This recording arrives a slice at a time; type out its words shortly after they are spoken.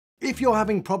if you're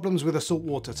having problems with a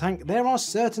saltwater tank, there are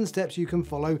certain steps you can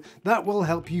follow that will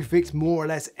help you fix more or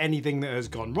less anything that has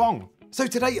gone wrong. So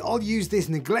today I'll use this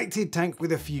neglected tank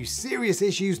with a few serious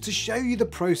issues to show you the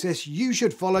process you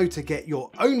should follow to get your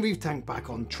own reef tank back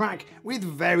on track with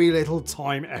very little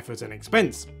time, effort and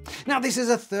expense. Now this is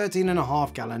a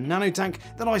 13.5 gallon nano tank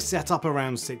that I set up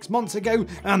around 6 months ago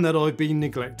and that I've been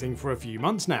neglecting for a few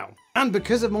months now. And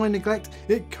because of my neglect,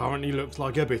 it currently looks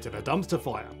like a bit of a dumpster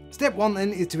fire. Step 1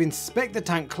 then is to inspect the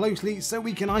tank closely so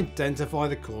we can identify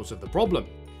the cause of the problem.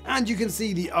 And you can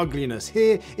see the ugliness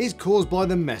here is caused by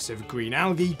the mess of green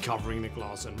algae covering the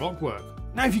glass and rockwork.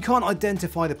 Now if you can't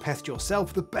identify the pest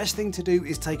yourself, the best thing to do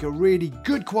is take a really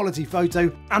good quality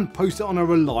photo and post it on a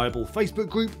reliable Facebook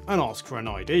group and ask for an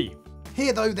ID.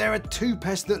 Here though, there are two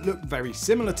pests that look very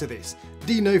similar to this: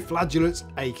 dinoflagellates,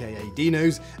 aka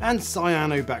dinos, and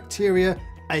cyanobacteria,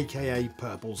 aka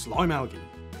purple slime algae.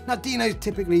 Now dinos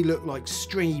typically look like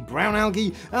stringy brown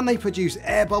algae and they produce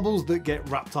air bubbles that get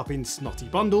wrapped up in snotty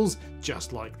bundles,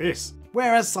 just like this.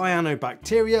 Whereas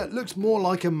cyanobacteria looks more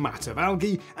like a mat of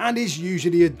algae and is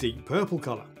usually a deep purple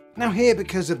colour. Now here,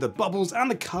 because of the bubbles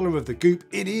and the colour of the goop,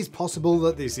 it is possible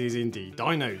that this is indeed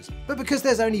dinos. But because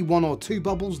there's only 1 or 2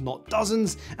 bubbles, not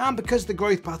dozens, and because the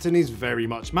growth pattern is very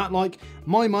much mat-like,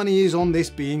 my money is on this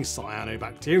being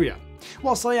cyanobacteria.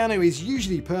 While cyano is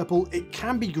usually purple, it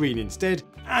can be green instead,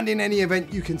 and in any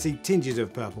event you can see tinges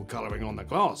of purple colouring on the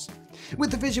glass. With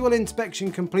the visual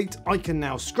inspection complete, I can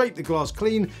now scrape the glass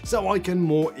clean so I can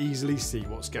more easily see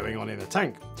what's going on in the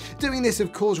tank. Doing this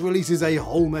of course releases a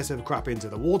whole mess of crap into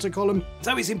the water column,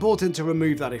 so it's important to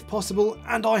remove that if possible,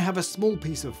 and I have a small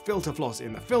piece of filter floss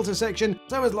in the filter section,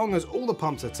 so as long as all the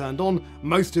pumps are turned on,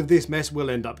 most of this mess will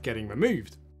end up getting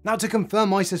removed. Now to confirm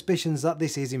my suspicions that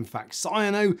this is in fact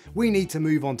cyano, we need to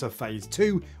move on to phase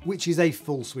 2, which is a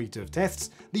full suite of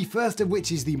tests, the first of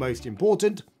which is the most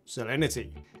important: salinity.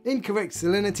 Incorrect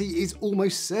salinity is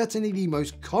almost certainly the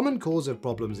most common cause of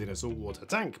problems in a saltwater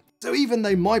tank. So even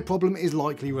though my problem is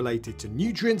likely related to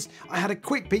nutrients, I had a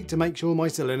quick peek to make sure my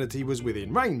salinity was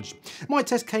within range. My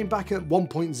test came back at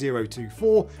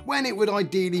 1.024 when it would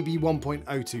ideally be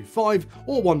 1.025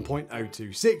 or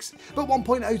 1.026, but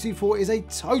 1.024 is a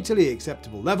totally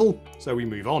acceptable level, so we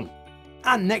move on.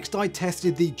 And next I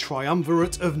tested the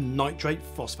triumvirate of nitrate,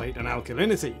 phosphate and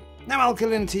alkalinity. Now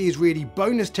alkalinity is really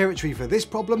bonus territory for this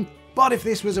problem, but if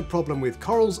this was a problem with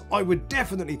corals, I would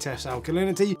definitely test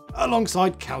alkalinity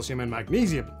alongside calcium and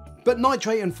magnesium. But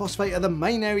nitrate and phosphate are the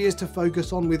main areas to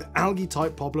focus on with algae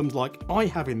type problems like I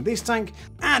have in this tank,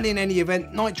 and in any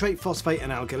event nitrate, phosphate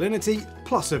and alkalinity,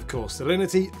 plus of course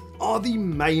salinity, are the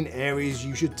main areas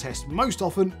you should test most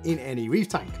often in any reef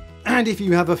tank. And if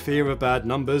you have a fear of bad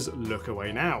numbers, look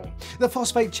away now. The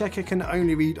phosphate checker can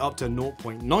only read up to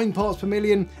 0.9 parts per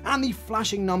million, and the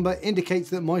flashing number indicates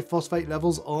that my phosphate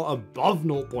levels are above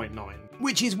 0.9,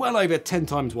 which is well over 10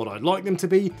 times what I'd like them to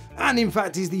be, and in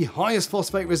fact is the highest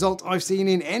phosphate result I've seen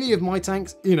in any of my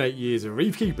tanks in 8 years of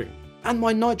reef keeping. And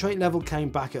my nitrate level came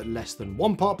back at less than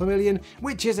 1 part per million,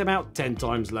 which is about 10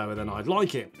 times lower than I'd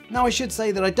like it. Now I should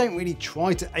say that I don't really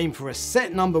try to aim for a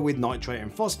set number with nitrate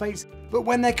and phosphates, but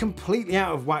when they're completely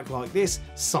out of whack like this,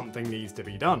 something needs to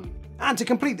be done. And to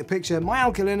complete the picture, my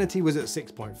alkalinity was at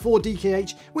 6.4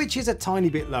 DKH, which is a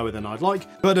tiny bit lower than I'd like,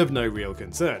 but of no real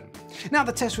concern. Now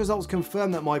the test results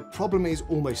confirm that my problem is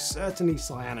almost certainly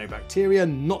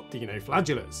cyanobacteria, not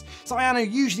dinoflagellates.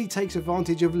 Cyano usually takes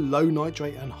advantage of low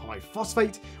nitrate and high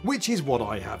phosphate, which is what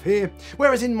I have here,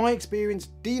 whereas in my experience,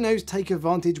 dinos take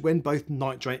advantage when both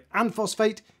nitrate and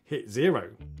phosphate hit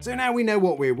 0. So now we know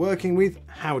what we're working with,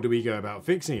 how do we go about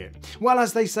fixing it? Well,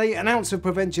 as they say, an ounce of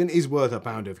prevention is worth a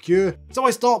pound of cure, so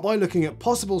I start by looking at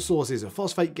possible sources of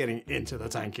phosphate getting into the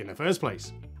tank in the first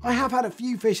place. I have had a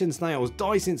few fish and snails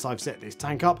die since I've set this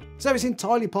tank up, so it's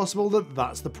entirely possible that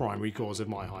that's the primary cause of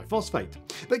my high phosphate.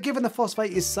 But given the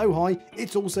phosphate is so high,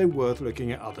 it's also worth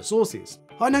looking at other sources.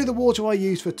 I know the water I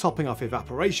use for topping off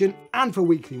evaporation and for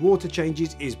weekly water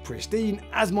changes is pristine,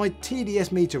 as my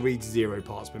TDS meter reads 0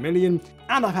 parts per million,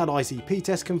 and I've had ICP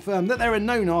tests confirm that there are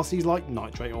no nasties like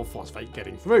nitrate or phosphate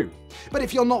getting through. But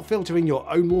if you're not filtering your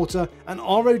own water, an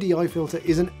RODI filter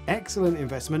is an excellent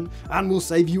investment and will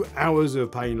save you hours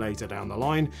of pain later down the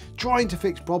line trying to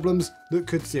fix problems that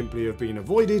could simply have been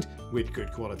avoided with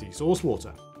good quality source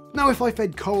water. Now if I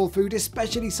fed coral food,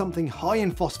 especially something high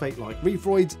in phosphate like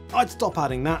reefroids, I'd stop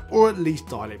adding that or at least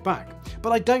dial it back.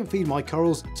 But I don't feed my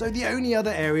corals, so the only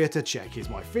other area to check is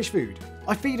my fish food.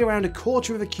 I feed around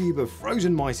 1/4 of a cube of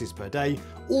frozen mysis per day,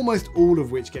 almost all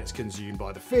of which gets consumed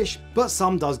by the fish, but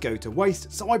some does go to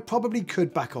waste, so I probably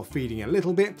could back off feeding a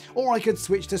little bit, or I could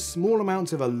switch to small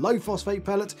amounts of a low phosphate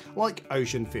pellet like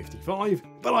Ocean 55,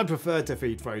 but I prefer to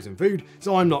feed frozen food,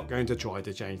 so I'm not going to try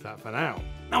to change that for now.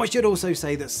 Now I should also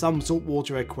say that some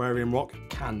saltwater aquarium rock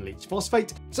can leach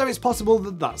phosphate, so it's possible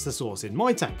that that's the source in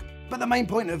my tank. But the main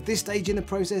point of this stage in the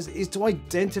process is to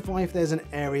identify if there's an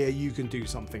area you can do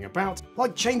something about,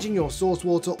 like changing your source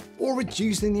water or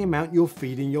reducing the amount you're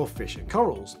feeding your fish and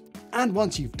corals. And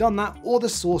once you've done that, or the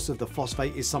source of the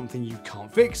phosphate is something you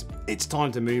can't fix, it's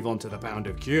time to move on to the pound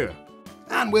of cure.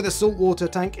 And with a saltwater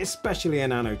tank, especially a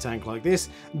nano tank like this,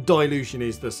 dilution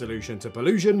is the solution to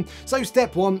pollution, so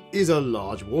step 1 is a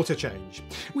large water change.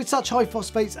 With such high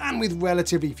phosphates and with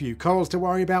relatively few corals to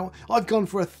worry about, I've gone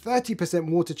for a 30%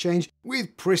 water change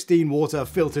with pristine water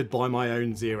filtered by my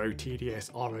own 0 TDS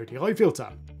RODI filter.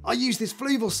 I use this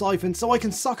fluval siphon so I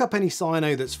can suck up any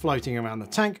cyano that's floating around the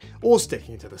tank or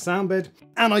sticking to the sound bed,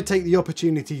 and I take the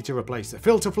opportunity to replace the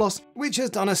filter floss, which has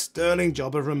done a sterling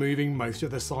job of removing most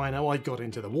of the cyano I got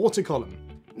into the water column.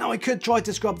 Now I could try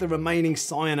to scrub the remaining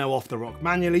cyano off the rock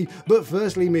manually, but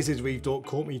firstly Mrs. Reef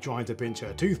caught me trying to pinch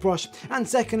her toothbrush, and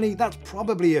secondly that's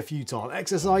probably a futile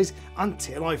exercise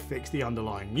until I fix the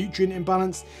underlying nutrient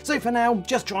imbalance, so for now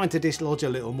just trying to dislodge a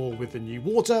little more with the new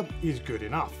water is good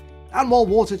enough. And while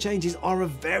water changes are a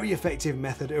very effective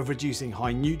method of reducing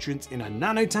high nutrients in a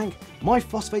nano tank, my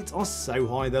phosphates are so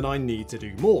high that I need to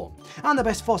do more. And the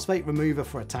best phosphate remover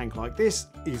for a tank like this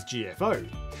is GFO.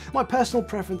 My personal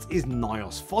preference is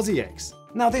NIOS Fuzzy-X.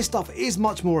 Now this stuff is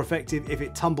much more effective if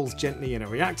it tumbles gently in a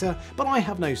reactor, but I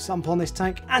have no sump on this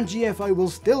tank and GFO will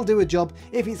still do a job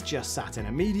if it's just sat in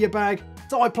a media bag,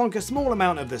 so I plonk a small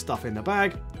amount of the stuff in the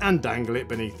bag and dangle it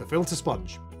beneath the filter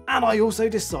sponge. And I also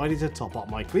decided to top up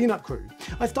my cleanup crew.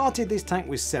 I started this tank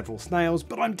with several snails,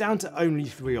 but I'm down to only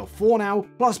 3 or 4 now,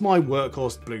 plus my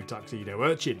workhorse blue tuxedo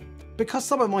urchin. Because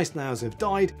some of my snails have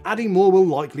died, adding more will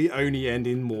likely only end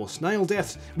in more snail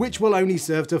deaths, which will only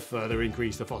serve to further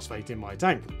increase the phosphate in my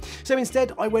tank. So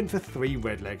instead I went for 3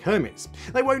 red-leg hermits.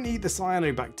 They won't eat the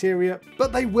cyanobacteria,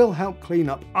 but they will help clean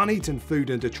up uneaten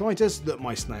food and detritus that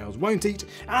my snails won't eat,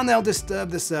 and they'll disturb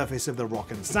the surface of the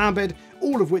rock and sand bed,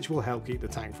 all of which will help keep the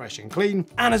tank fresh and clean.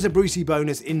 And as a Brucey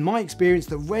bonus, in my experience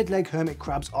the red-leg hermit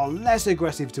crabs are less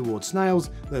aggressive towards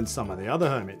snails than some of the other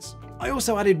hermits. I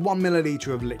also added 1 milliliter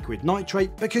of liquid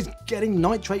nitrate because getting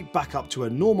nitrate back up to a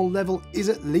normal level is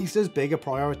at least as big a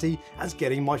priority as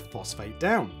getting my phosphate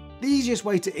down. The easiest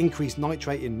way to increase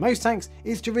nitrate in most tanks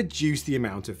is to reduce the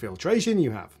amount of filtration you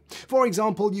have. For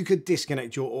example, you could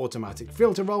disconnect your automatic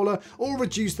filter roller or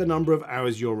reduce the number of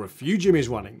hours your refugium is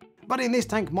running. But in this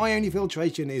tank my only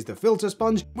filtration is the filter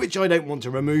sponge, which I don't want to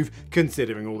remove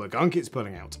considering all the gunk it's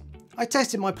pulling out. I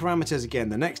tested my parameters again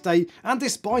the next day, and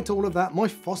despite all of that, my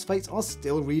phosphates are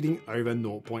still reading over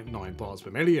 0.9 parts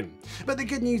per million. But the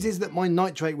good news is that my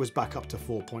nitrate was back up to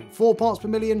 4.4 parts per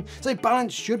million, so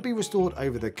balance should be restored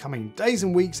over the coming days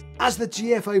and weeks as the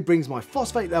GFO brings my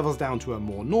phosphate levels down to a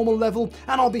more normal level,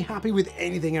 and I'll be happy with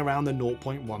anything around the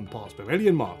 0.1 parts per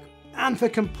million mark. And for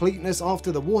completeness,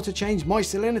 after the water change, my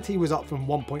salinity was up from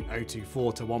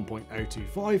 1.024 to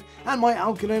 1.025, and my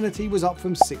alkalinity was up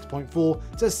from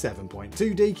 6.4 to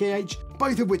 7.2 DKH,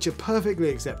 both of which are perfectly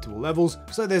acceptable levels,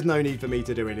 so there's no need for me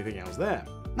to do anything else there.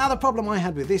 Now the problem I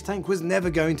had with this tank was never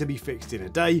going to be fixed in a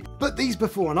day, but these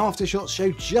before and after shots show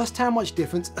just how much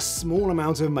difference a small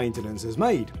amount of maintenance has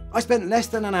made. I spent less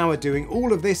than an hour doing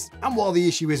all of this, and while the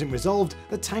issue isn't resolved,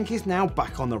 the tank is now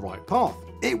back on the right path.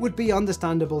 It would be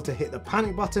understandable to hit the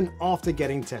panic button after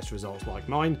getting test results like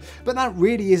mine, but that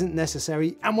really isn't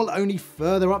necessary and will only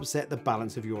further upset the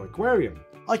balance of your aquarium.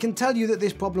 I can tell you that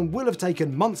this problem will have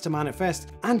taken months to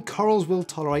manifest, and corals will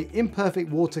tolerate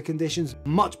imperfect water conditions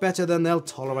much better than they'll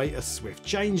tolerate a swift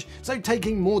change, so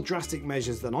taking more drastic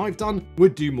measures than I've done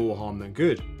would do more harm than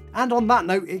good. And on that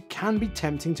note, it can be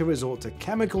tempting to resort to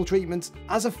chemical treatments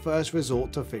as a first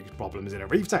resort to fix problems in a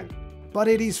reef tank. But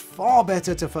it is far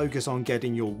better to focus on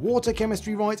getting your water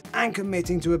chemistry right and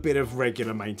committing to a bit of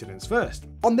regular maintenance first.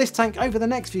 On this tank, over the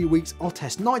next few weeks, I'll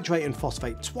test nitrate and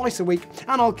phosphate twice a week,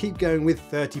 and I'll keep going with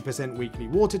 30% weekly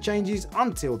water changes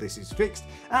until this is fixed,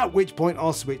 at which point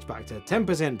I'll switch back to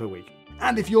 10% per week.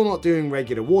 And if you're not doing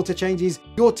regular water changes,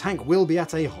 your tank will be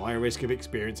at a higher risk of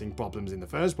experiencing problems in the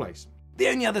first place. The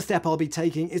only other step I'll be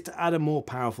taking is to add a more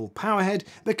powerful power head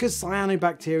because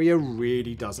cyanobacteria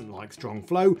really doesn't like strong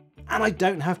flow, and I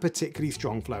don't have particularly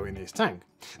strong flow in this tank.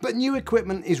 But new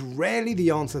equipment is rarely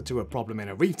the answer to a problem in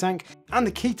a reef tank, and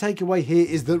the key takeaway here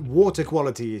is that water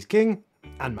quality is king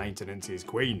and maintenance is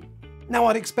queen. Now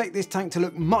I'd expect this tank to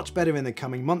look much better in the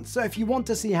coming months, so if you want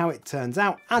to see how it turns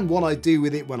out and what I do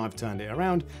with it when I've turned it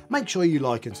around, make sure you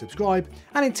like and subscribe,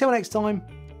 and until next time,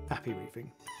 happy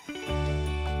reefing.